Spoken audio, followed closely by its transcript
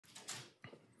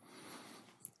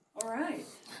All right.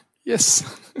 Yes.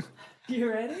 You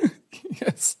ready?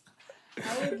 Yes.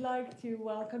 I would like to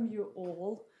welcome you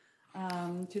all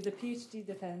to the PhD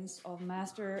defense of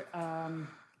Master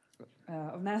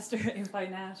in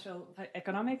Financial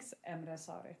Economics, Emre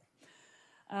Sari.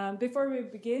 Before we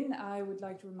begin, I would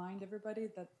like to remind everybody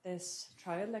that this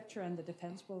trial lecture and the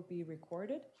defense will be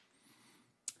recorded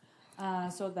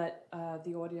so that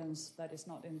the audience that is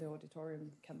not in the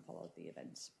auditorium can follow the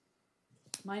events.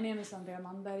 My name is Andrea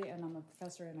Manberg, and I'm a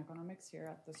professor in economics here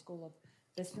at the School of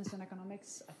Business and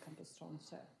Economics at campus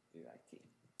Tromsø, UiT.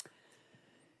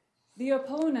 The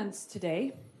opponents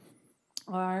today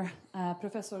are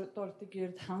Professor Dorte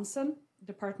Gyrid Hansen,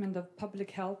 Department of Public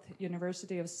Health,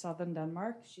 University of Southern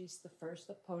Denmark. She's the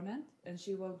first opponent, and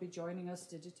she will be joining us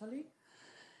digitally.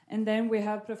 And then we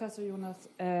have Professor Jonas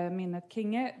Minnet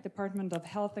Kinge, Department of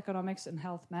Health Economics and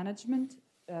Health Management,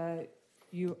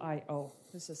 UIO.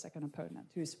 This is the second opponent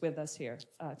who's with us here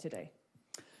today.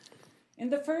 In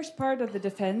the first part of the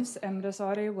defense, Emre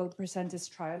Sari will present his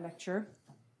trial lecture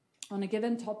on a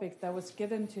given topic that was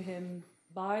given to him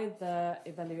by the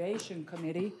evaluation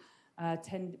committee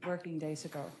 10 working days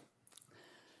ago.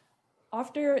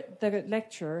 After the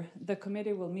lecture, the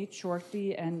committee will meet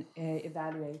shortly and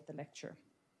evaluate the lecture.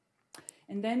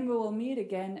 And then we will meet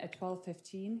again at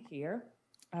 12:15 here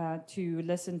to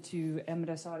listen to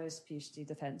Emre Sari's PhD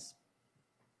defense.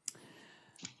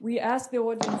 We ask the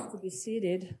audience to be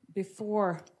seated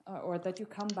before, or that you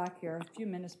come back here a few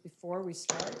minutes before we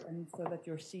start, and so that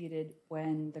you're seated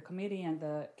when the committee and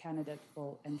the candidate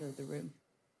will enter the room.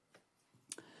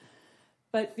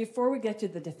 But before we get to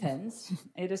the defense,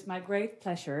 it is my great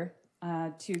pleasure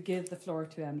to give the floor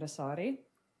to Emre Sari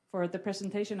for the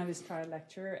presentation of his trial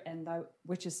lecture,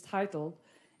 which is titled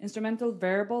Instrumental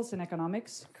Variables in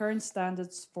Economics, Current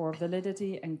Standards for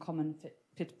Validity and Common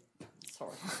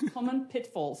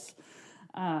Pitfalls.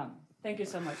 Thank you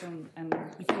so much, and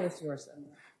the floor is yours.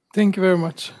 Thank you very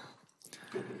much.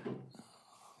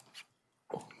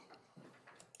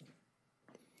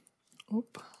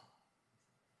 Oop.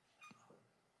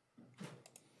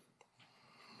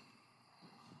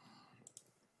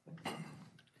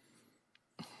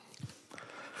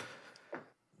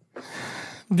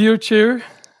 Dear Chair,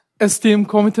 esteemed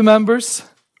committee members,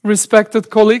 respected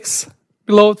colleagues,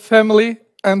 beloved family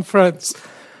and friends.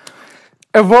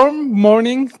 A warm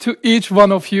morning to each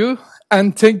one of you,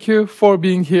 and thank you for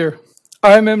being here.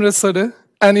 I am Emre Sari,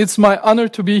 and it's my honor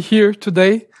to be here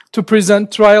today to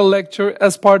present trial lecture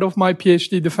as part of my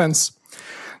PhD defense.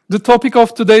 The topic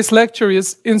of today's lecture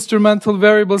is Instrumental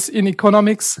Variables in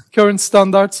Economics, Current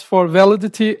Standards for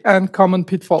Validity and Common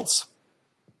Pitfalls.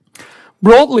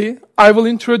 Broadly, I will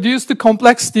introduce the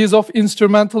complexities of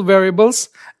instrumental variables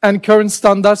and current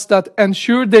standards that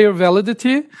ensure their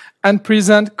validity and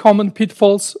present common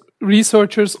pitfalls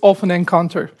researchers often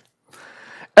encounter.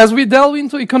 As we delve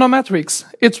into econometrics,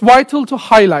 it's vital to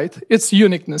highlight its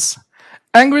uniqueness.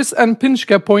 Angris and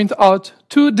Pinchke point out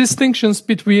two distinctions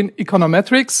between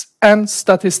econometrics and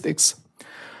statistics.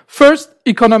 First,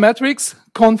 econometrics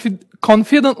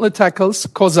confidently tackles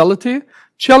causality,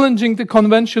 challenging the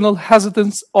conventional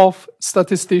hesitance of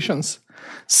statisticians.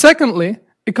 Secondly,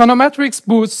 econometrics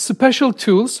boosts special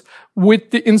tools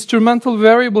with the instrumental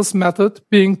variables method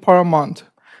being paramount.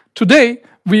 Today,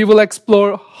 we will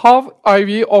explore how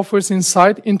IV offers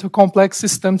insight into complex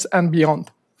systems and beyond.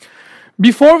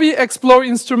 Before we explore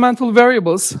instrumental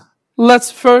variables, let's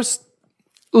first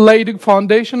lay the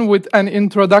foundation with an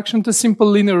introduction to simple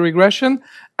linear regression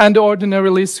and the ordinary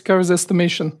least squares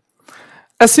estimation.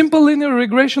 A simple linear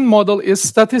regression model is a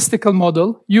statistical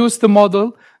model used to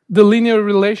model the linear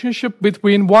relationship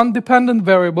between one dependent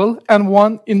variable and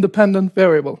one independent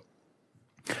variable.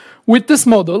 With this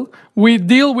model, we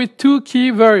deal with two key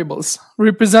variables,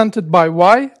 represented by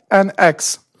y and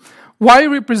x. Y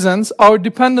represents our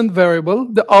dependent variable,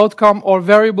 the outcome or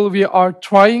variable we are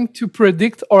trying to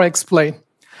predict or explain.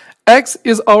 X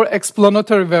is our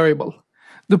explanatory variable,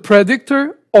 the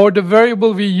predictor or the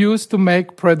variable we use to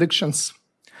make predictions.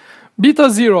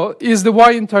 Beta 0 is the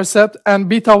y-intercept and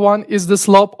beta 1 is the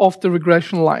slope of the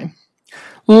regression line.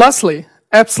 Lastly,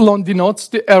 epsilon denotes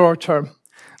the error term,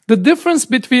 the difference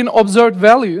between observed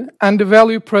value and the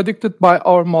value predicted by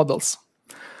our models.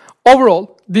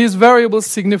 Overall, these variables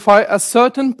signify a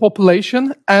certain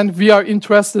population, and we are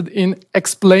interested in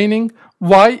explaining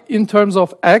y in terms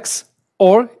of x,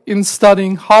 or in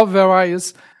studying how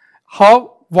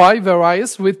y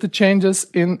varies with the changes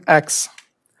in x.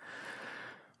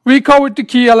 We covered the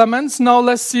key elements. Now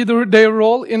let's see their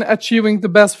role in achieving the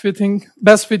best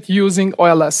fit using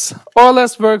OLS.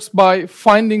 OLS works by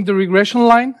finding the regression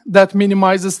line that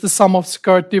minimizes the sum of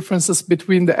squared differences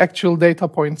between the actual data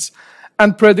points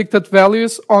and predicted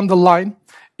values on the line.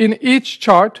 In each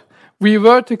chart, we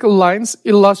vertical lines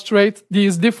illustrate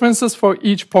these differences for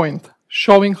each point,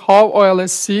 showing how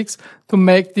OLS seeks to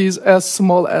make these as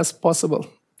small as possible.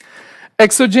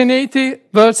 Exogeneity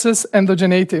versus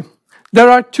endogeneity. There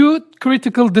are two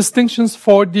critical distinctions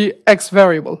for the x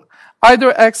variable.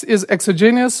 Either x is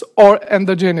exogenous or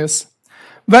endogenous.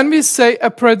 When we say a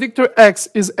predictor x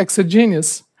is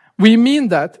exogenous, we mean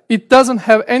that it doesn't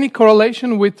have any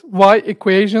correlation with y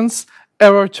equations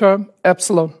error term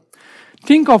epsilon.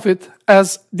 Think of it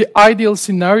as the ideal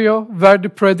scenario where the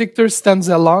predictor stands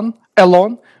alone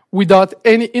without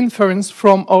any inference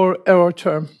from our error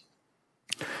term.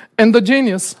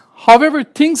 Endogenous, however,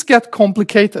 things get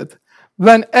complicated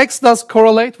when x does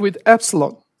correlate with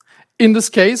epsilon. In this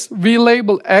case, we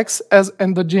label x as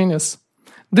endogenous.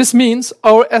 This means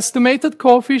our estimated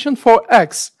coefficient for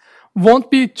x won't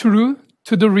be true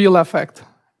to the real effect.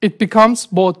 It becomes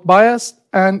both biased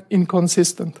and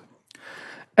inconsistent.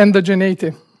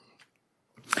 Endogeneity.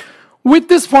 With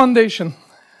this foundation,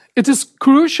 it is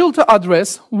crucial to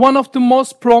address one of the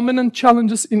most prominent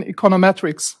challenges in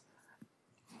econometrics.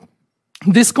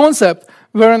 This concept,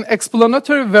 where an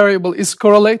explanatory variable is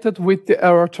correlated with the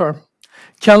error term,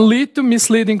 can lead to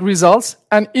misleading results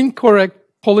and incorrect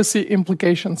policy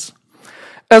implications.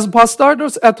 As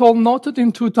Bastardos et al. Noted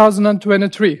in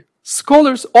 2023,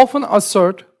 scholars often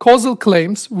assert causal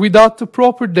claims without the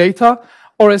proper data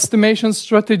or estimation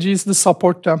strategies to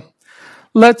support them.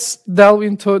 Let's delve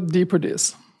into deeper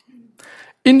this.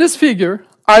 In this figure,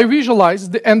 I visualize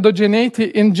the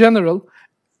endogeneity in general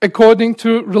according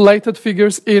to related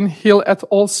figures in Hill et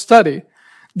al. Study.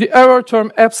 The error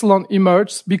term epsilon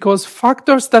emerges because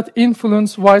factors that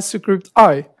influence y script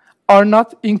I are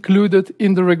not included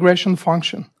in the regression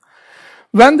function.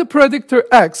 When the predictor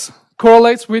x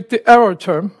correlates with the error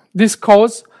term, this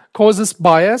causes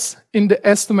bias in the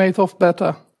estimate of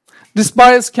beta. This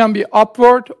bias can be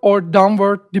upward or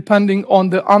downward depending on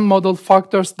the unmodeled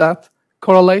factors that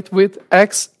correlate with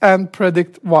x and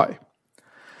predict y.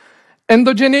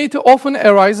 Endogeneity often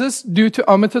arises due to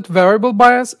omitted variable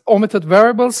bias, omitted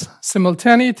variables,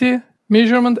 simultaneity,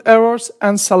 measurement errors,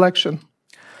 and selection.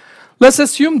 Let's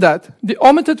assume that the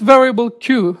omitted variable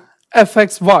q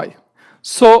affects y.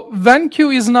 So when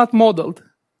q is not modeled,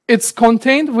 it's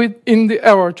contained within the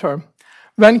error term.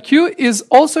 When q is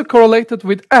also correlated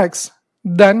with x,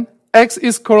 then x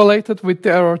is correlated with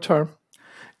the error term.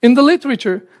 In the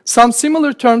literature, some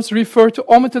similar terms refer to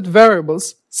omitted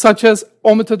variables, such as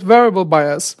omitted variable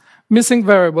bias, missing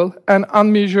variable, and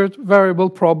unmeasured variable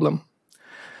problem.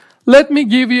 Let me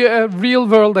give you a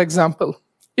real-world example.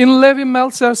 In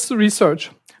Levy-Meltzer's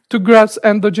research to grasp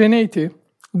endogeneity,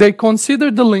 they consider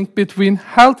the link between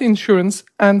health insurance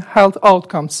and health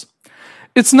outcomes.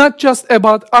 It's not just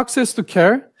about access to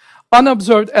care.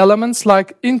 Unobserved elements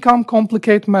like income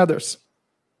complicate matters.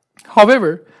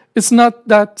 However, it's not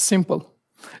that simple.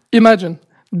 Imagine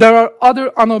there are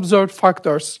other unobserved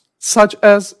factors, such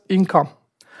as income.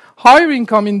 Higher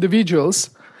income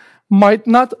individuals might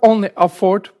not only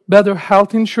afford better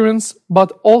health insurance,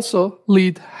 but also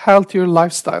lead healthier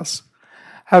lifestyles,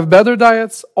 have better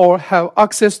diets, or have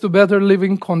access to better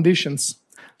living conditions.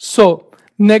 So,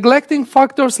 neglecting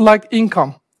factors like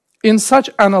income in such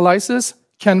analysis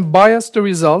can bias the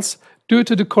results due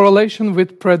to the correlation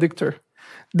with predictor.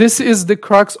 This is the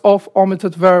crux of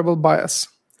omitted variable bias.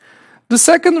 The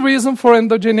second reason for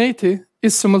endogeneity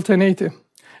is simultaneity.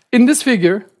 In this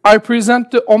figure, I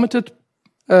present the omitted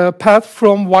path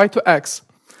from y to x.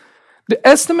 The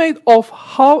estimate of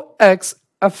how x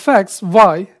affects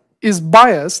y is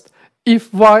biased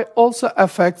if y also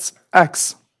affects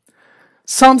x.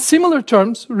 Some similar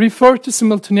terms refer to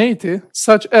simultaneity,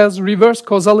 such as reverse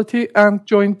causality and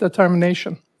joint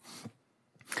determination.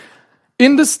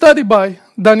 In the study by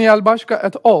Daniel Bashka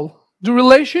et al., the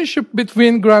relationship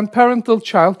between grandparental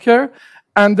childcare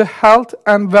and the health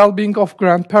and well-being of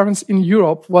grandparents in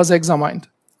Europe was examined.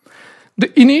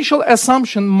 The initial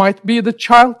assumption might be that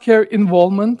childcare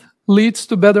involvement leads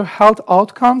to better health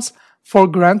outcomes for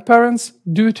grandparents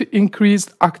due to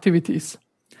increased activities.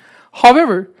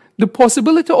 However, the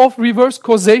possibility of reverse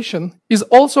causation is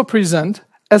also present,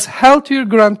 as healthier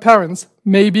grandparents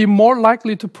may be more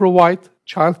likely to provide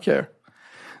childcare.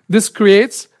 This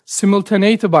creates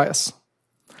simultaneity bias,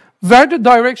 where the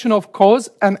direction of cause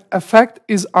and effect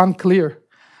is unclear.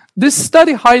 This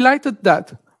study highlighted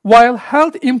that while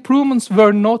health improvements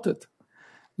were noted,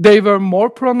 they were more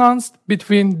pronounced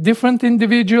between different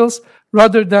individuals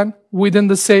rather than within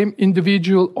the same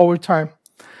individual over time,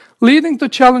 leading to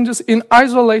challenges in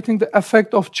isolating the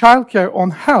effect of childcare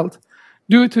on health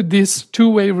due to this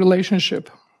two-way relationship.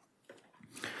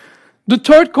 The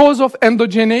third cause of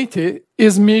endogeneity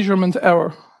is measurement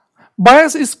error.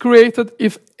 Bias is created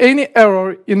if any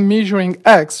error in measuring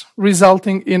X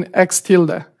resulting in X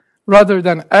tilde, rather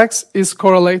than X is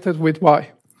correlated with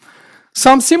Y.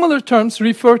 Some similar terms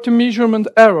refer to measurement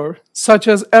error, such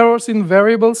as errors in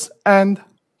variables and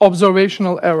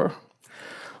observational error.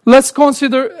 Let's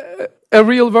consider a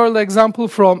real-world example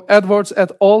from Edwards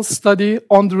et al. Study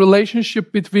on the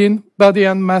relationship between body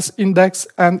and mass index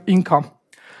and income.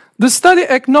 The study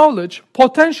acknowledged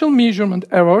potential measurement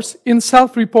errors in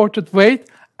self-reported weight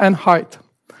and height.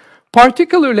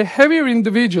 Particularly heavier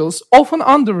individuals often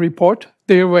underreport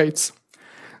their weights.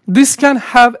 This can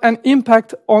have an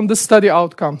impact on the study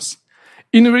outcomes.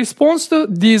 In response to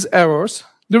these errors,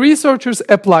 the researchers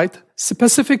applied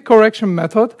specific correction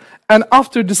method, and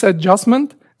after this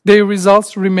adjustment, their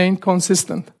results remained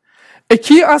consistent. A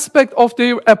key aspect of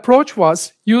their approach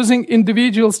was using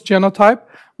individuals' genotype,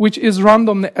 which is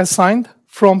randomly assigned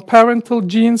from parental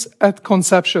genes at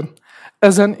conception,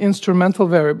 as an instrumental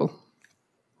variable.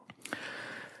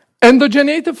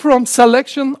 Endogeneity from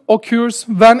selection occurs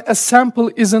when a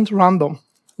sample isn't random,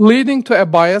 leading to a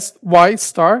biased Y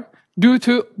star due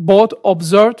to both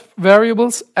observed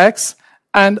variables X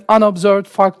and unobserved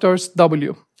factors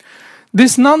W.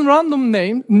 This non-random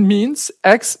name means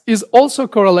X is also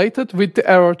correlated with the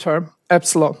error term,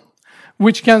 epsilon,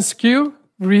 which can skew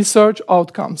research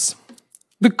outcomes.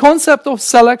 The concept of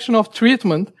selection of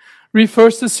treatment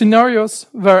refers to scenarios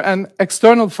where an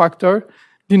external factor,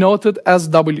 denoted as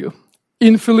W,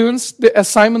 influence the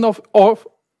assignment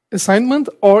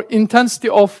or intensity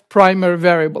of primary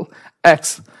variable,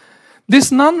 X.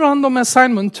 This non-random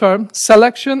assignment term,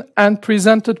 selection and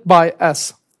presented by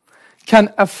S,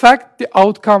 can affect the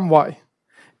outcome Y.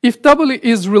 If W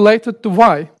is related to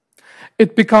Y,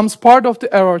 it becomes part of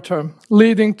the error term,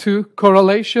 leading to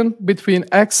correlation between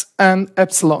X and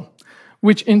epsilon,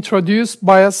 which introduce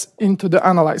bias into the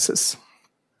analysis.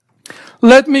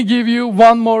 Let me give you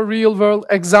one more real-world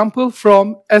example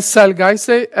from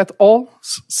Selgaise et al.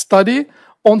 Study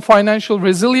on financial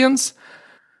resilience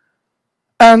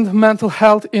and mental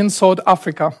health in South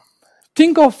Africa.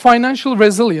 Think of financial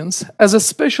resilience as a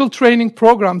special training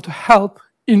program to help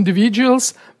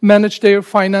individuals manage their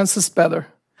finances better.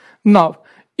 Now,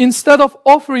 instead of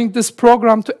offering this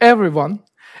program to everyone,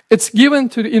 it's given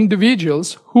to the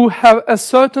individuals who have a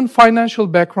certain financial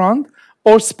background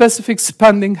or specific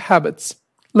spending habits.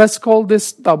 Let's call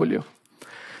this W.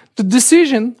 The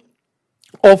decision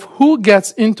of who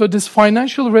gets into this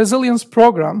financial resilience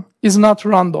program is not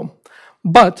random,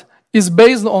 but is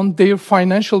based on their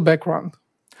financial background.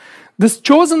 This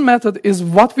chosen method is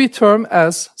what we term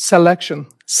as selection,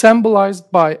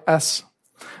 symbolized by S.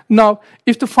 Now,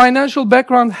 if the financial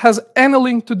background has any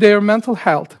link to their mental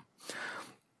health,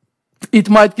 it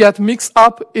might get mixed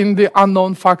up in the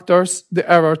unknown factors, the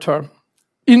error term.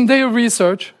 In their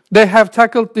research, they have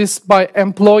tackled this by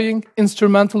employing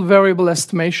instrumental variable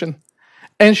estimation,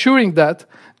 ensuring that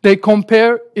they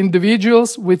compare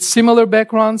individuals with similar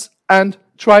backgrounds and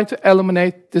try to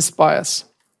eliminate this bias.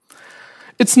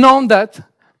 It's known that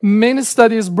many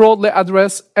studies broadly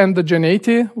address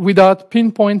endogeneity without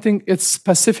pinpointing its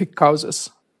specific causes.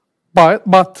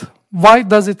 But why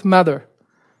does it matter?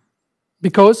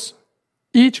 Because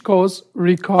each cause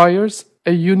requires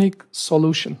a unique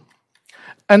solution.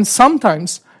 And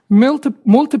sometimes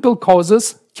multiple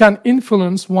causes can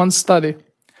influence one study.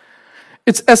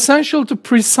 It's essential to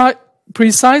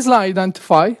precisely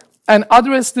identify and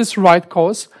address this right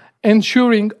cause,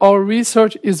 ensuring our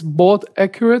research is both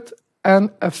accurate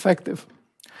and effective.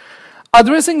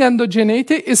 Addressing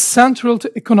endogeneity is central to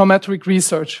econometric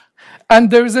research,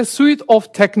 and there is a suite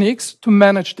of techniques to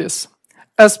manage this.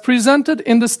 As presented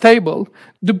in this table,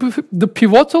 the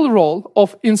pivotal role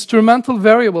of instrumental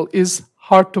variable is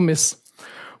hard to miss.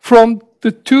 From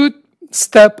the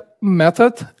two-step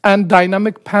method and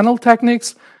dynamic panel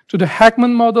techniques to the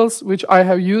Hackman models, which I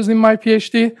have used in my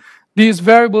PhD, these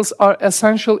variables are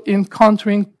essential in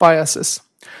countering biases.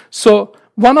 So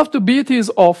one of the beauties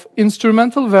of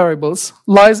instrumental variables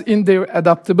lies in their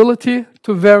adaptability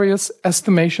to various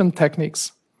estimation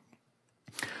techniques.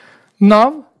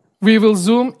 Now, we will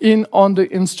zoom in on the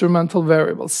instrumental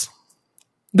variables.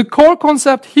 The core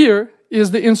concept here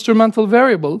is the instrumental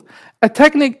variable, a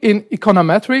technique in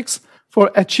econometrics for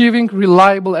achieving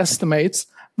reliable estimates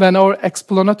when our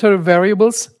explanatory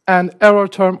variables and error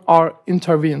term are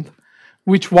intervened.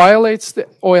 which violates the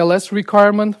OLS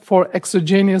requirement for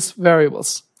exogenous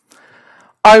variables.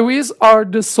 IVs are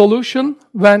the solution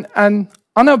when an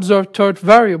unobserved third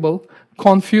variable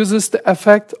confuses the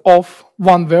effect of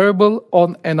one variable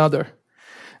on another.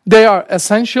 They are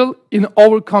essential in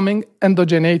overcoming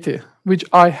endogeneity, which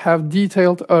I have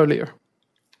detailed earlier.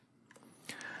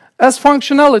 As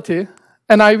functionality,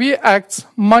 an IV acts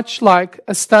much like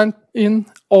a stand-in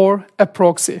or a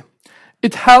proxy.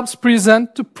 It helps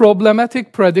present the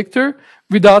problematic predictor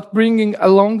without bringing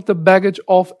along the baggage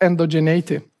of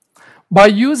endogeneity. By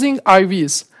using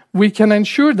IVs, we can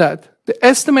ensure that the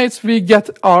estimates we get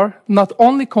are not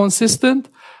only consistent,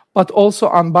 but also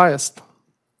unbiased.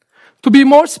 To be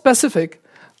more specific,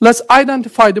 let's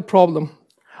identify the problem.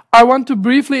 I want to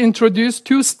briefly introduce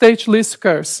two-stage least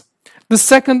squares, the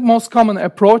second most common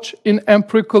approach in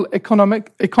empirical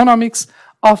economics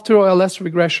after OLS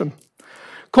regression.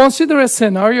 Consider a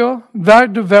scenario where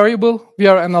the variable we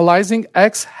are analyzing,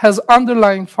 x, has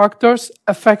underlying factors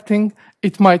affecting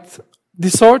it might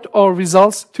distort or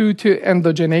results due to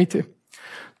endogeneity.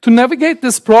 To navigate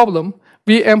this problem,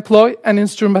 we employ an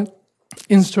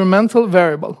instrumental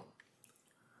variable.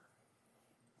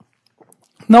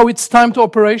 Now it's time to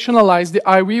operationalize the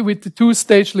IV with the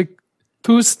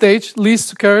two-stage least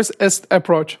squares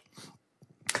approach.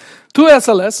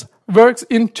 2SLS works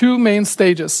in two main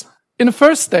stages. In the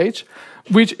first stage,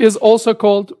 which is also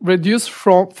called reduced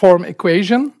form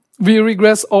equation, we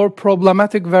regress our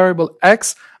problematic variable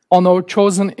x on our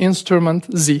chosen instrument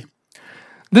z.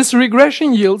 This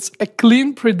regression yields a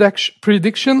clean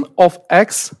prediction of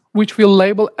x, which we'll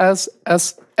label as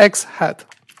x hat.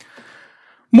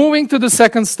 Moving to the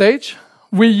second stage,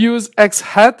 we use x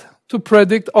hat to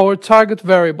predict our target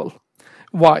variable,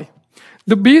 y.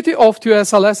 The beauty of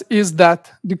 2SLS is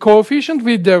that the coefficient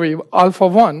we derive, alpha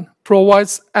 1,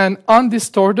 provides an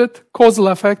undistorted causal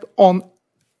effect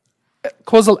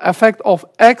of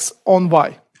x on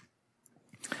y.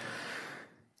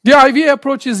 The IV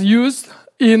approach is used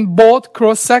in both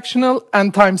cross-sectional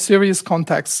and time series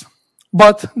contexts.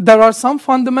 But there are some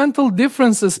fundamental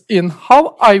differences in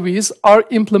how IVs are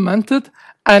implemented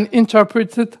and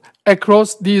interpreted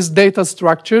across these data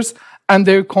structures and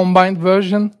their combined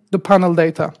version, the panel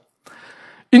data.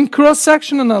 In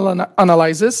cross-sectional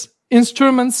analysis,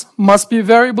 instruments must be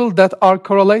variables that are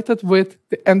correlated with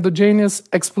the endogenous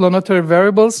explanatory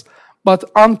variables, but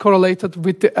uncorrelated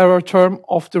with the error term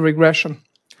of the regression.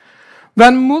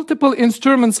 When multiple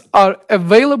instruments are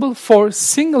available for a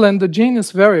single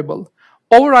endogenous variable,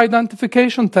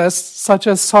 over-identification tests such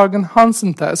as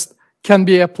Sargan-Hansen test can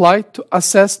be applied to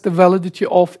assess the validity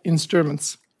of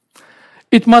instruments.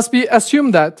 It must be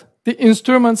assumed that the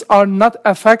instruments are not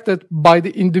affected by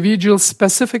the individual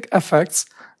specific effects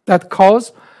that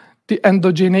cause the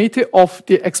endogeneity of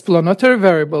the explanatory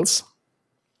variables.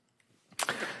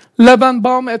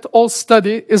 Lebenbaum et al.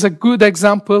 Study is a good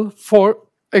example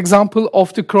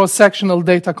of the cross-sectional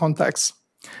data context.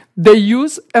 They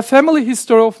use a family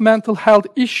history of mental health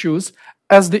issues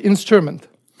as the instrument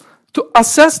to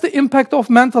assess the impact of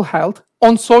mental health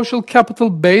on social capital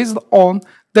based on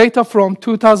data from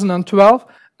 2012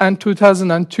 and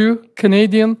 2002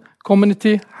 Canadian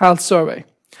Community Health Survey.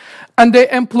 And they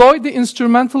employ the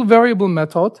instrumental variable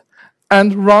method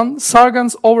and run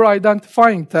Sargan's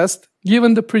over-identifying test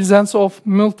given the presence of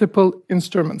multiple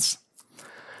instruments.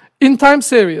 In time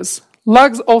series,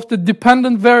 logs of the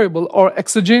dependent variable or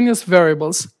exogenous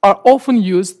variables are often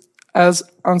used as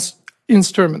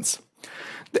instruments.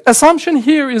 The assumption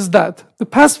here is that the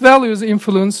past values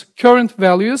influence current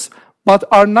values but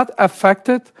are not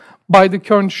affected by the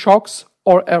current shocks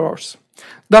or errors,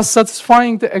 thus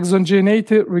satisfying the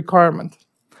exogeneity requirement.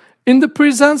 In the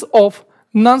presence of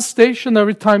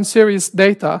non-stationary time series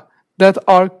data that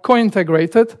are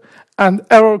co-integrated, an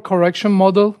error correction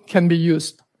model can be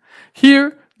used.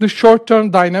 Here, the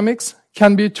short-term dynamics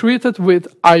can be treated with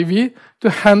IV to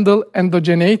handle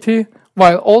endogeneity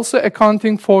while also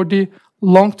accounting for the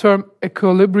long-term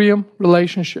equilibrium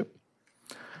relationship.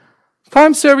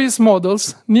 Time series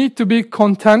models need to be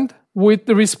content with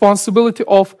the responsibility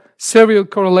of serial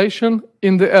correlation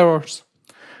in the errors,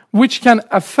 which can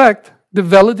affect the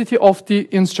validity of the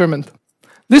instrument.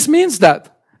 This means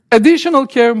that additional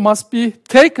care must be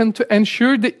taken to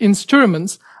ensure the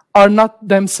instruments are not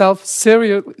themselves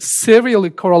serially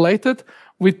correlated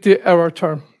with the error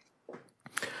term.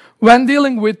 When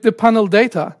dealing with the panel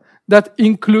data that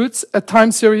includes a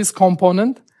time series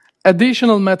component,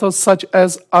 additional methods such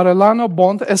as Arellano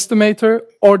bond estimator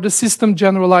or the system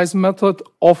generalized method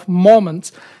of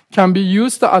moments can be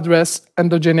used to address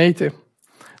endogeneity.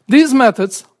 These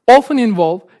methods often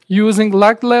involve using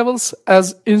lag levels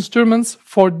as instruments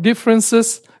for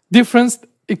different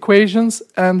equations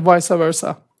and vice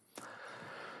versa.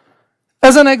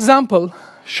 As an example,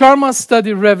 Sharma's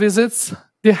study revisits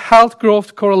the health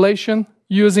growth correlation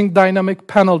using dynamic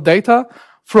panel data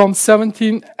from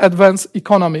 17 advanced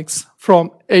economics from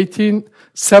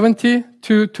 1870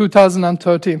 to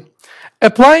 2013,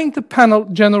 applying the panel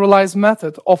generalized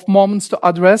method of moments to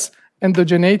address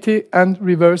endogeneity and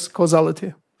reverse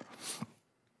causality.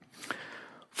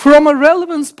 From a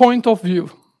relevance point of view,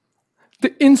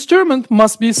 the instrument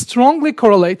must be strongly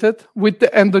correlated with the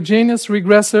endogenous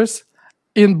regressors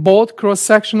in both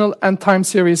cross-sectional and time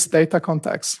series data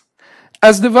contexts.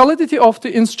 As the validity of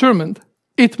the instrument,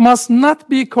 it must not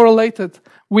be correlated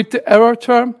with the error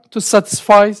term to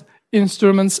satisfy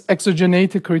instrument's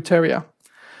exogeneity criteria.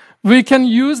 We can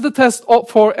use the test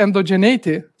for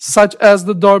endogeneity, such as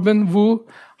the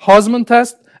Durbin-Wu-Hausman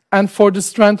test, and for the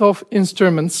strength of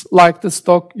instruments like the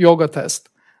Stock-Yoga test.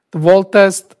 The Volt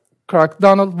test,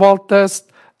 Crack-Donald-Volt test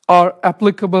are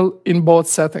applicable in both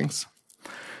settings.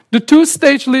 The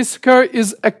two-stage least square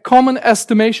is a common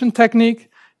estimation technique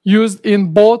used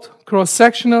in both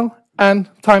cross-sectional and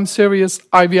time series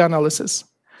IV analysis.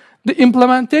 The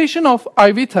implementation of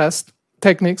IV test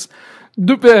techniques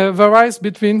varies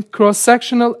between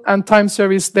cross-sectional and time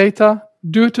series data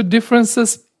due to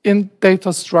differences in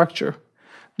data structure,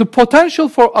 the potential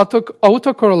for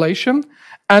autocorrelation,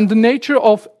 and the nature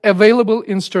of available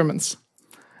instruments.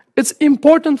 It's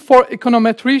important for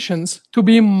econometricians to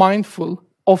be mindful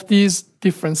of these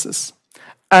differences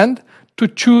and to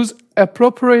choose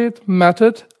appropriate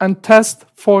method and test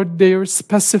for their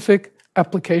specific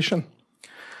application.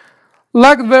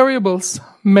 Lag variables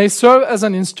may serve as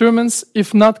an instruments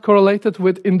if not correlated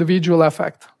with individual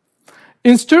effect.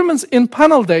 Instruments in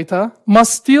panel data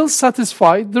must still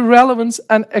satisfy the relevance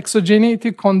and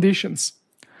exogeneity conditions.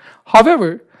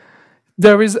 However,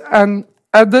 there is an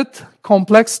added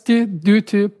complexity due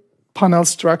to panel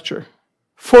structure.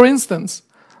 For instance,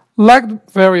 lag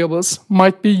variables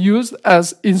might be used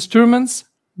as instruments,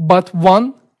 but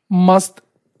one must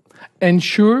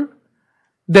ensure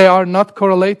they are not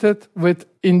correlated with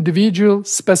individual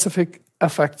specific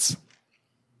effects.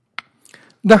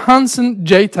 The Hansen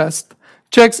J-test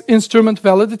checks instrument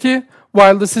validity,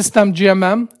 while the system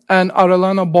GMM and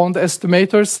Arellano bond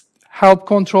estimators help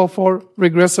control for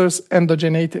regressors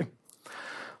endogeneity.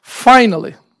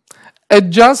 Finally,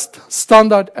 adjust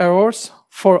standard errors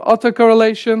for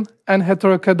autocorrelation and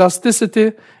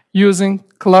heteroscedasticity using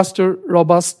cluster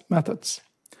robust methods.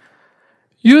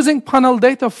 Using panel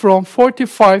data from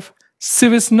 45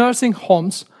 Swiss nursing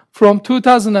homes from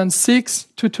 2006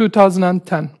 to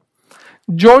 2010,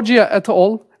 Georgia et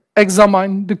al.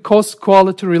 Examined the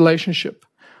cost-quality relationship,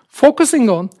 focusing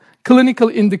on clinical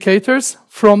indicators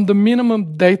from the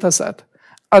minimum dataset,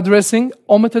 addressing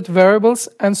omitted variables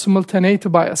and simultaneity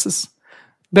biases.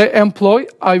 They employ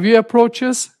IV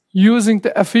approaches using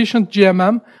the efficient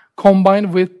GMM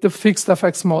combined with the fixed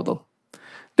effects model.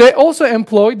 They also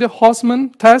employ the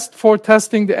Hausman test for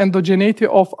testing the endogeneity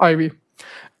of IV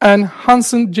and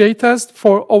Hansen J test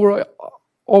for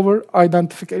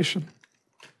over-identification.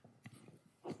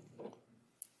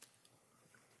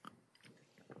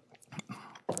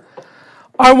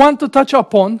 I want to touch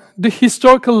upon the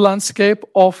historical landscape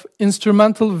of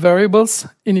instrumental variables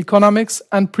in economics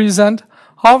and present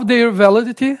how their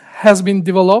validity has been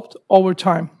developed over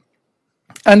time.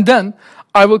 And then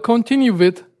I will continue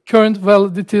with current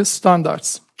validity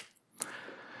standards.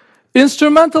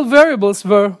 Instrumental variables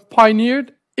were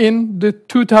pioneered in the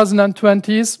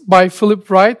 2020s by Philip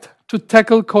Wright to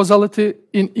tackle causality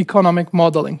in economic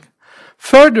modeling.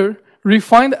 Further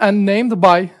refined and named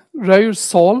by Reir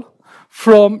Sol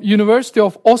from University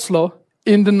of Oslo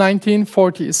in the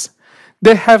 1940s.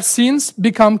 They have since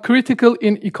become critical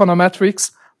in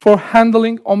econometrics for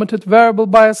handling omitted variable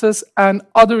biases and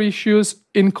other issues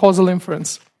in causal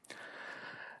inference.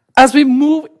 As we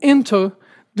move into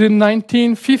the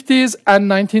 1950s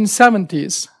and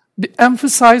 1970s, the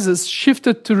emphasis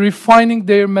shifted to refining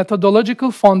their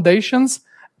methodological foundations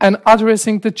and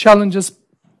addressing the challenges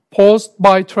posed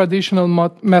by traditional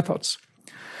methods.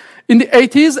 In the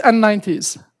 80s and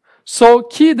 90s, saw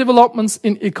key developments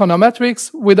in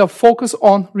econometrics with a focus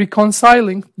on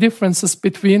reconciling differences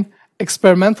between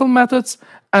experimental methods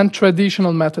and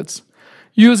traditional methods,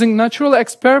 using natural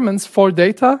experiments for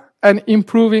data and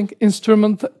improving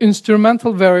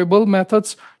instrumental variable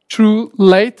methods through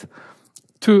late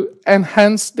to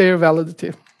enhance their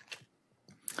validity.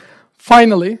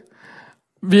 Finally,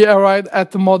 we arrived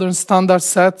at the modern standard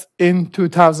set in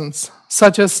 2000s,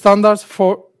 such as standards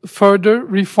for further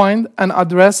refined and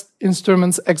addressed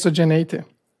instruments exogeneity.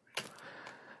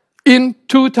 In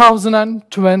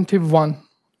 2021,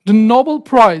 the Nobel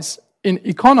Prize in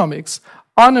Economics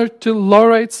honored the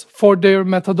laureates for their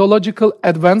methodological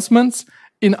advancements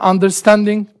in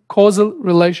understanding causal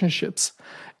relationships.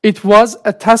 It was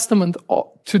a testament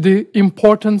to the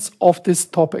importance of this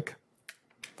topic.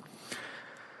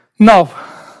 Now,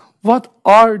 what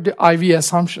are the IV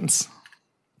assumptions?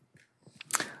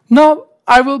 Now,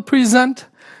 I will present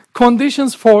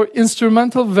conditions for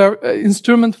instrument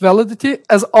validity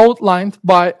as outlined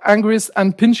by Angris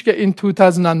and Pinchke in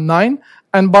 2009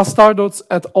 and Bastardos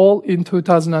et al. In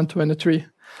 2023.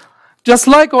 Just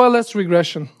like OLS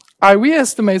regression, IV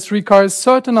estimates require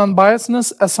certain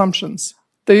unbiasedness assumptions.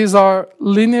 These are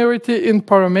linearity in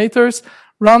parameters,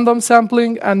 random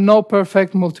sampling, and no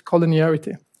perfect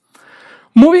multicollinearity.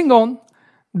 Moving on,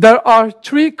 there are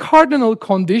three cardinal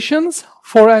conditions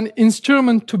for an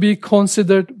instrument to be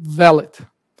considered valid.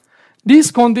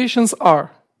 These conditions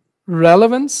are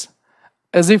relevance,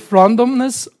 as if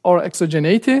randomness or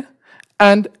exogeneity,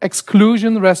 and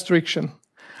exclusion restriction.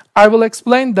 I will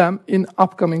explain them in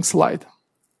upcoming slide.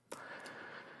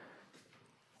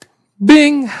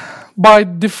 By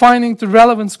defining the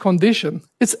relevance condition,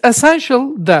 it's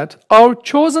essential that our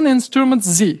chosen instrument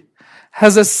Z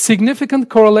has a significant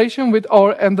correlation with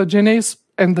our endogenous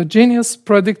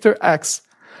predictor X.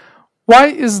 Why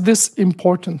is this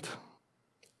important?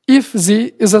 If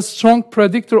Z is a strong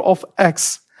predictor of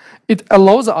X, it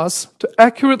allows us to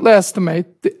accurately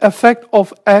estimate the effect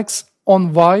of X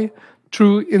on Y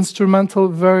through instrumental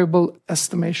variable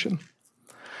estimation.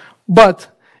 But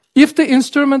if the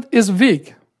instrument is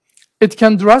weak, it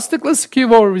can drastically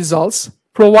skew our results,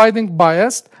 providing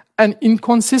biased and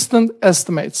inconsistent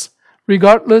estimates,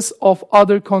 regardless of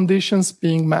other conditions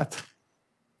being met.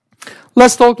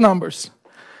 Let's talk numbers.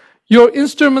 Your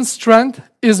instrument strength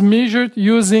is measured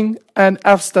using an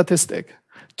F statistic.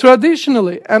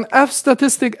 Traditionally, an F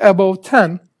statistic above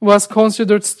 10 was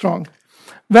considered strong.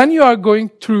 When you are going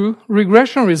through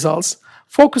regression results,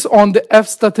 focus on the F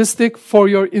statistic for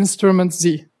your instrument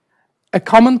Z. A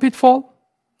common pitfall?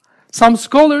 Some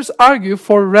scholars argue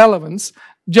for relevance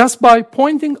just by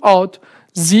pointing out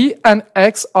Z and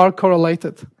X are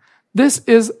correlated. This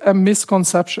is a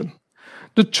misconception.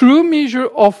 The true measure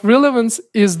of relevance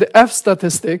is the F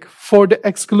statistic for the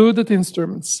excluded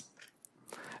instruments.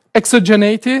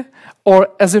 Exogeneity, or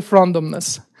as if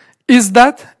randomness, is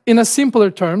that, in a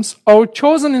simpler terms, our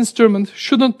chosen instrument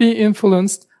shouldn't be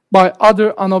influenced by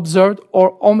other unobserved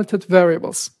or omitted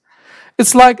variables.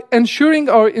 It's like ensuring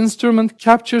our instrument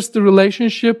captures the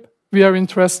relationship we are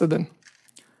interested in.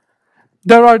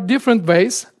 There are different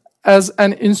ways as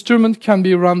an instrument can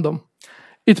be random.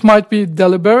 It might be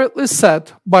deliberately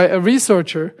set by a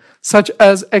researcher, such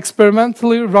as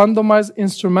experimentally randomized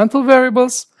instrumental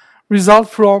variables result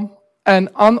from an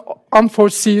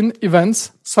unforeseen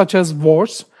events, such as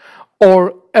wars,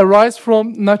 or arise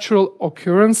from natural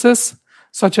occurrences,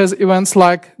 such as events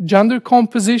like gender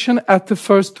composition at the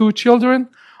first two children,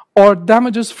 or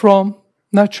damages from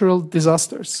natural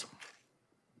disasters.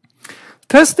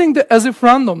 Testing the as-if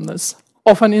randomness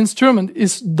of an instrument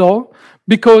is though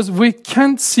because we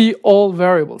can't see all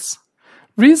variables.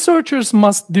 Researchers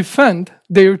must defend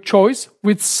their choice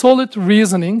with solid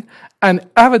reasoning and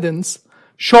evidence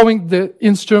showing the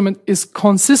instrument is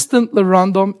consistently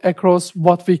random across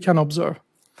what we can observe.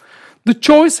 The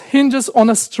choice hinges on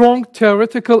a strong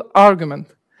theoretical argument,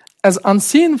 as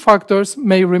unseen factors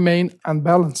may remain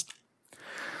unbalanced.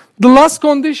 The last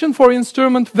condition for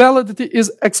instrument validity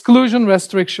is exclusion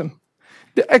restriction.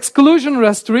 The exclusion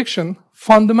restriction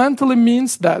fundamentally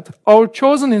means that our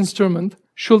chosen instrument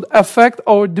should affect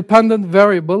our dependent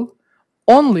variable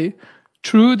only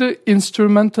through the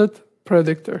instrumented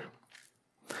predictor.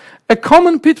 A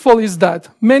common pitfall is that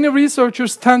many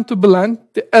researchers tend to blend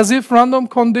the as-if random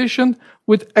condition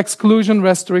with exclusion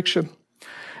restriction.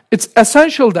 It's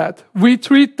essential that we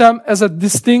treat them as a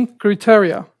distinct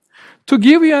criteria. To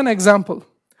give you an example,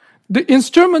 the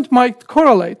instrument might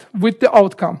correlate with the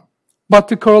outcome, but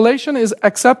the correlation is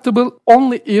acceptable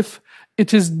only if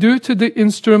it is due to the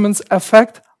instrument's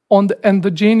effect on the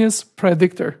endogenous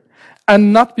predictor,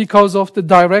 and not because of the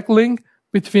direct link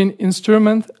between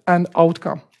instrument and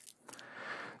outcome.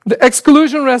 The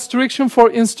exclusion restriction for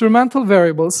instrumental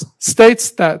variables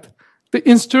states that the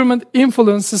instrument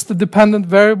influences the dependent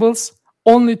variables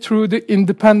only through the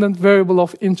independent variable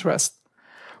of interest.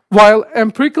 While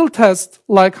empirical tests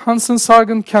like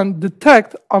Hansen-Sargen can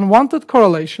detect unwanted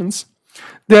correlations,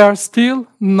 they are still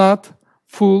not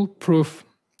foolproof.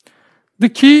 The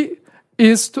key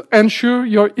is to ensure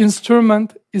your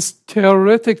instrument is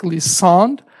theoretically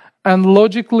sound and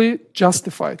logically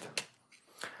justified.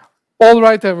 All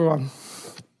right, everyone.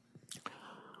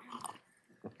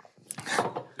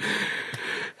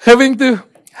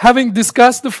 Having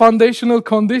discussed the foundational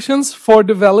conditions for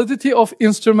the validity of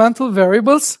instrumental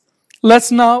variables,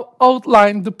 let's now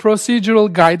outline the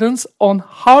procedural guidance on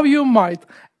how you might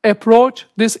approach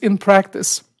this in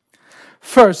practice.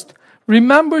 First,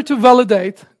 remember to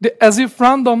validate the as-if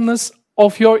randomness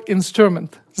of your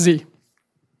instrument, Z.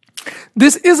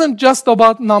 This isn't just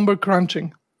about number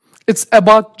crunching. It's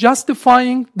about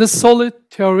justifying the solid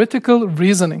theoretical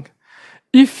reasoning.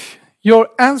 If your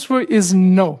answer is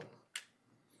no,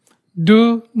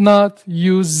 do not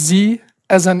use Z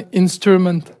as an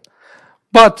instrument.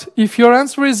 But if your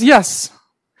answer is yes,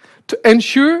 to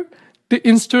ensure the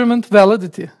instrument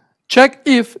validity, check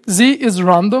if Z is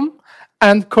random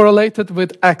and correlated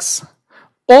with X.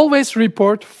 Always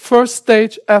report first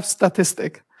stage F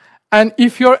statistic. And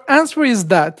if your answer is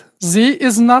that Z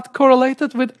is not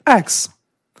correlated with X,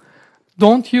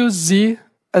 don't use Z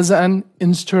as an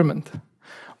instrument.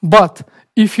 But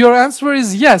if your answer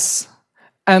is yes,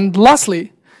 and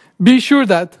lastly, be sure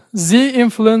that Z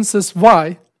influences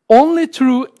Y only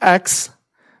through X,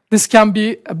 this can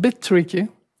be a bit tricky.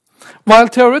 While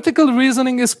theoretical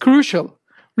reasoning is crucial,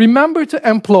 remember to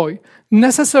employ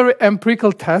necessary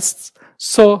empirical tests.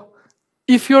 So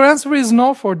if your answer is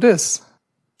no for this,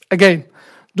 again,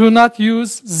 do not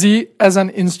use Z as an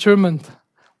instrument.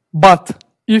 But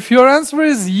if your answer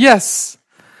is yes,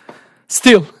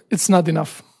 still, it's not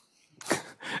enough.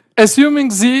 Assuming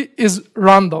Z is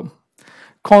random,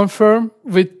 confirm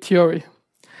with theory.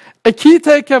 A key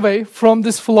takeaway from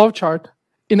this flowchart,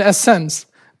 in essence,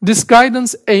 this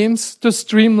guidance aims to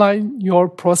streamline your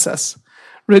process,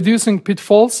 reducing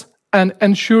pitfalls and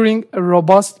ensuring a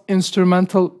robust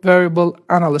instrumental variable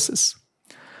analysis.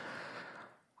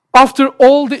 After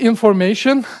all the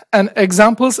information and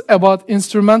examples about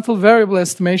instrumental variable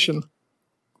estimation,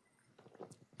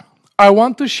 I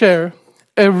want to share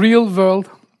a real-world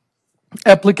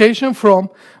application from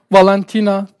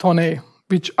Valentina Tonei,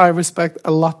 which I respect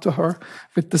a lot to her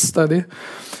with this study.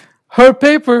 Her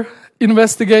paper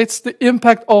investigates the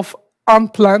impact of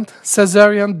unplanned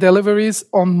cesarean deliveries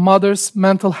on mothers'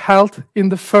 mental health in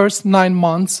the first 9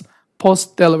 months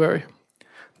post-delivery.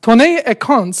 Tonei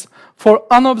accounts for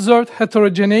unobserved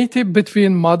heterogeneity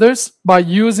between mothers by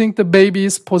using the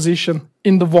baby's position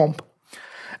in the womb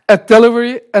at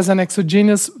delivery as an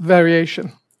exogenous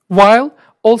variation, while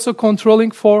also controlling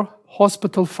for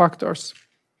hospital factors.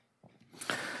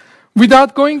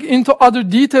 Without going into other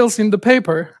details in the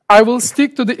paper, I will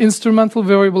stick to the instrumental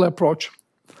variable approach.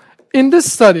 In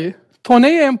this study,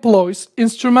 Tonei employs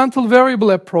instrumental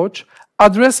variable approach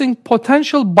addressing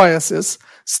potential biases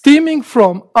stemming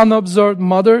from unobserved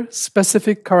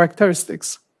mother-specific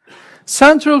characteristics.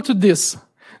 Central to this,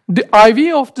 the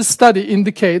IV of the study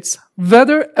indicates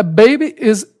whether a baby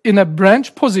is in a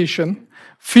branch position,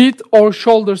 feet or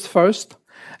shoulders first,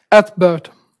 at birth.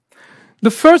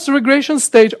 The first regression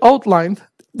stage outlined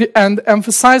and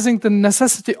emphasizing the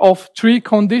necessity of 3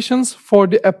 conditions for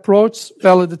the approach's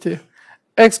validity: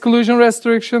 exclusion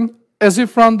restriction,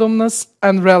 as-if randomness,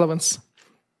 and relevance.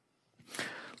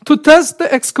 To test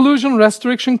the exclusion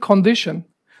restriction condition,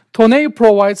 Tonei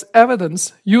provides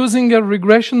evidence using a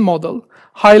regression model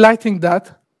highlighting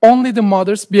that only the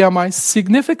mother's BMI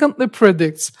significantly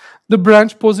predicts the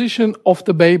branch position of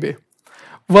the baby,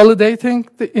 validating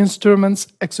the instrument's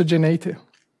exogeneity.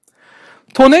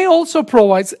 Tonei also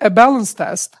provides a balance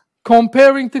test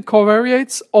comparing the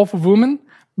covariates of women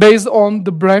based on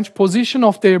the branch position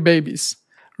of their babies,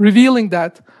 revealing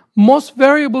that most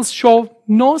variables show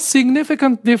no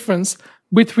significant difference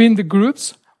between the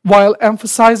groups while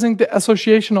emphasizing the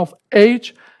association of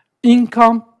age,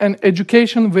 income, and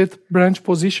education with branch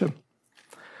position.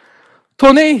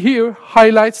 Tonei here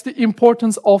highlights the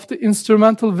importance of the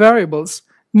instrumental variables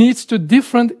needs to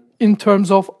differ in terms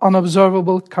of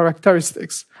unobservable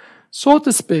characteristics. So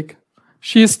to speak,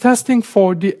 she is testing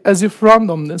for the as-if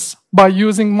randomness by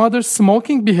using mother's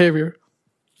smoking behavior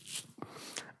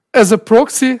as a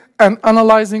proxy and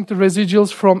analyzing the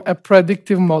residuals from a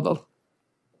predictive model.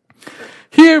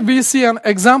 Here we see an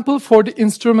example for the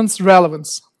instrument's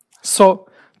relevance. So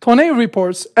Tonei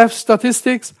reports F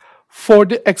statistics for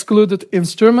the excluded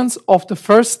instruments of the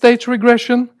first stage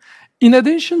regression. In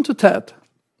addition to that,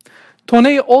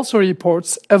 Tonei also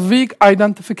reports a weak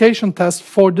identification test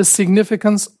for the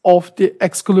significance of the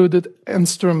excluded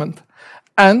instrument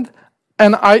and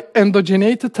an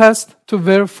endogeneity test to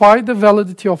verify the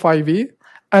validity of IV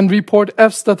and report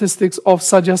F statistics of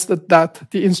suggested that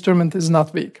the instrument is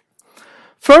not weak.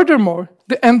 Furthermore,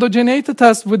 the endogeneity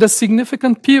test with a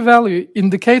significant p-value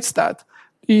indicates that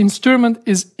the instrument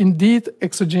is indeed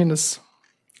exogenous.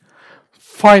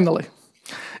 Finally,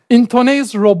 In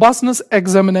Toney's robustness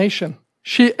examination,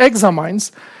 she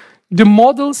examines the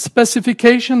model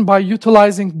specification by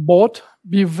utilizing both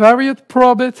bivariate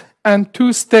probit and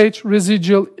two-stage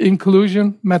residual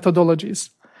inclusion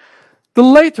methodologies. The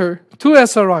later,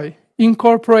 2SRI,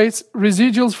 incorporates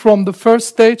residuals from the first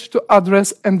stage to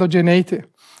address endogeneity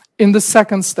in the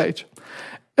second stage,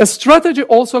 a strategy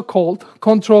also called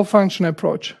control function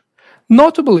approach.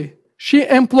 Notably, she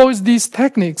employs these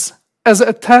techniques as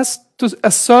a test to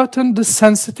ascertain the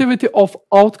sensitivity of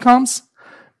outcomes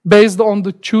based on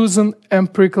the chosen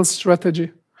empirical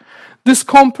strategy. This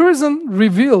comparison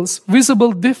reveals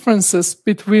visible differences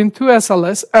between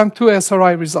 2SLS and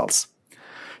 2SRI results.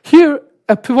 Here,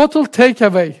 a pivotal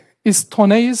takeaway is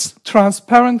Toney's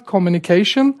transparent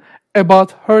communication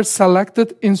about her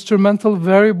selected instrumental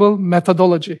variable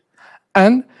methodology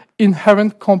and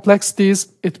inherent complexities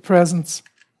it presents.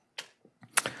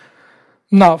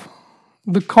 Now,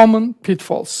 the common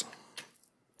pitfalls.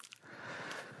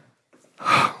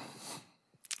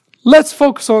 Let's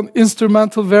focus on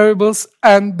instrumental variables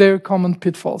and their common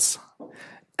pitfalls.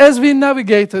 As we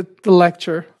navigated the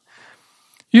lecture,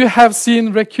 you have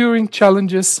seen recurring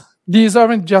challenges. These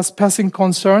aren't just passing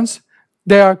concerns,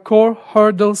 they are core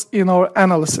hurdles in our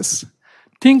analysis.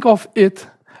 Think of it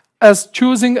as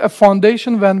choosing a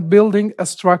foundation when building a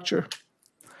structure.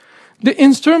 The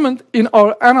instrument in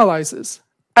our analysis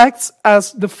acts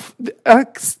as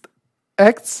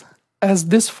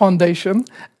this foundation,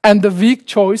 and the weak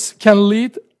choice can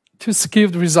lead to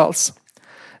skewed results.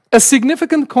 A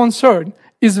significant concern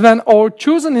is when our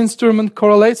chosen instrument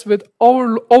correlates with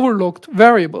overlooked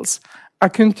variables,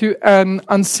 akin to an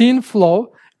unseen flaw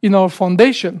in our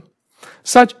foundation.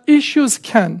 Such issues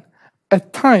can,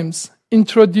 at times,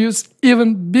 introduce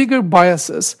even bigger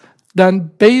biases than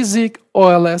basic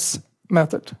OLS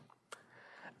method.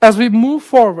 As we move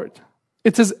forward,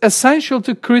 it is essential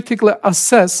to critically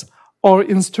assess our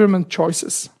instrument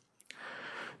choices.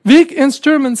 Weak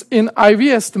instruments in IV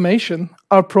estimation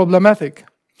are problematic.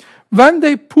 When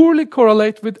they poorly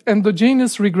correlate with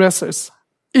endogenous regressors,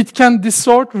 it can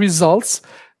distort results.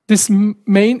 This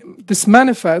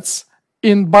manifests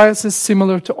in biases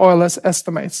similar to OLS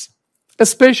estimates,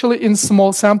 especially in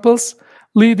small samples,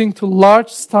 leading to large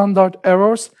standard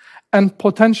errors and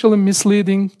potentially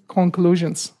misleading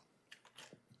conclusions.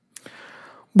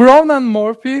 Brown and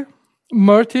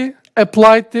Murty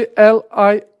applied the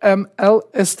LIML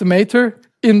estimator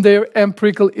in their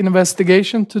empirical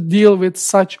investigation to deal with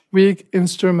such weak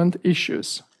instrument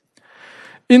issues.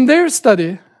 In their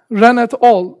study, Ren et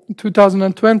al.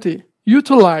 2020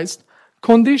 utilized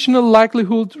conditional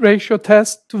likelihood ratio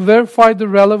tests to verify the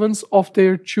relevance of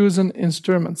their chosen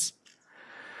instruments.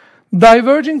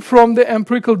 Diverging from the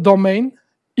empirical domain,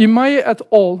 Imaye et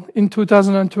al. In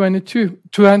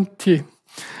 2020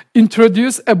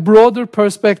 introduced a broader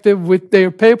perspective with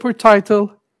their paper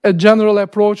title, A General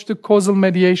Approach to Causal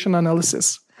Mediation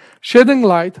Analysis, shedding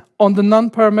light on the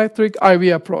non-parametric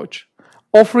IV approach,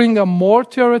 offering a more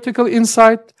theoretical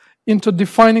insight into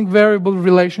defining variable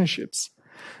relationships.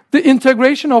 The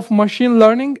integration of machine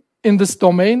learning in this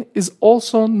domain is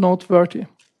also noteworthy.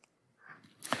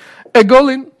 A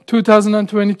Golin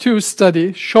 2022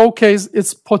 study showcased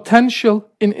its potential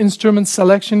in instrument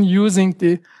selection using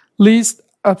the least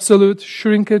absolute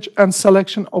shrinkage and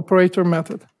selection operator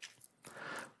method.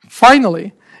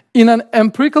 Finally, in an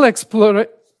empirical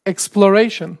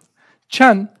exploration,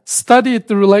 Chen studied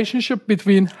the relationship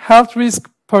between health risk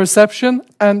perception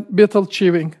and beetle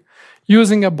chewing,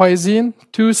 using a Bayesian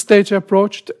two-stage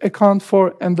approach to account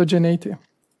for endogeneity.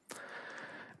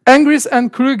 Engris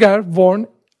and Kruger warn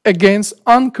against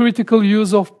uncritical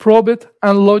use of probit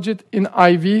and logit in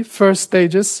IV first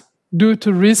stages due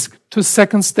to risk to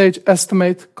second stage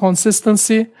estimate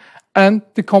consistency and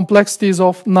the complexities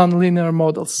of nonlinear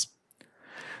models.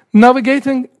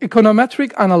 Navigating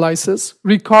econometric analysis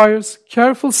requires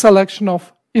careful selection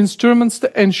of instruments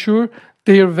to ensure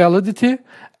their validity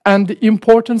and the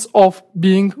importance of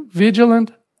being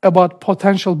vigilant about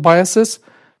potential biases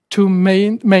to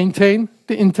maintain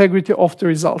the integrity of the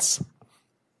results.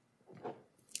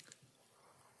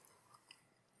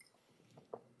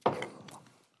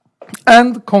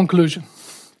 And conclusion.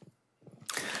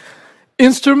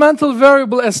 Instrumental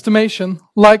variable estimation,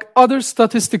 like other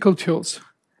statistical tools,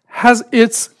 has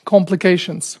its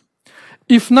complications.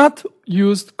 If not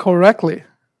used correctly,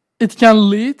 it can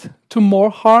lead to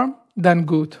more harm than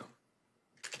good.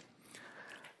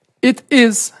 It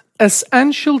is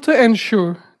essential to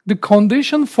ensure the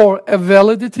condition for a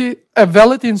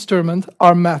valid instrument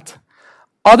are met.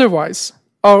 Otherwise,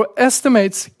 our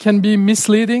estimates can be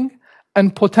misleading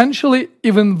and potentially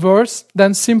even worse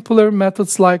than simpler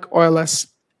methods like OLS.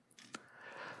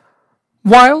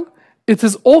 While it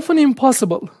is often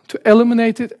impossible to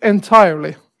eliminate it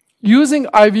entirely, using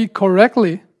IV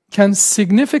correctly can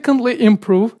significantly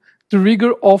improve the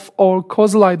rigor of our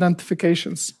causal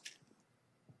identifications.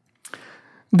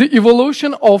 The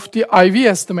evolution of the IV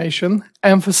estimation,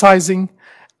 emphasizing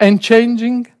and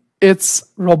changing its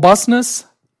robustness,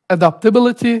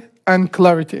 adaptability, and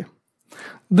clarity.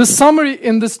 The summary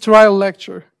in this trial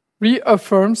lecture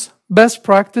reaffirms best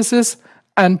practices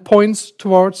and points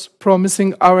towards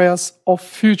promising areas of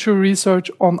future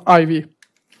research on IV.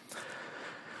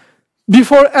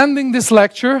 Before ending this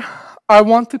lecture, I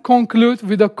want to conclude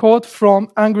with a quote from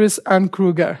Angris and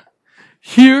Kruger.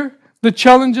 Here, the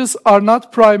challenges are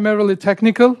not primarily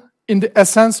technical in the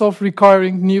essence of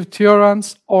requiring new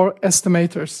theorems or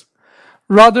estimators.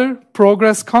 Rather,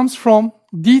 progress comes from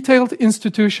detailed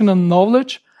institutional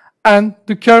knowledge and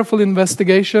the careful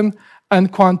investigation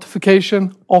and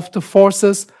quantification of the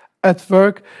forces at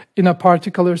work in a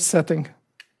particular setting.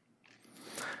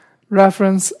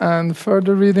 Reference and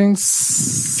further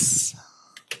readings.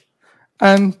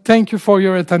 And thank you for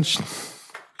your attention.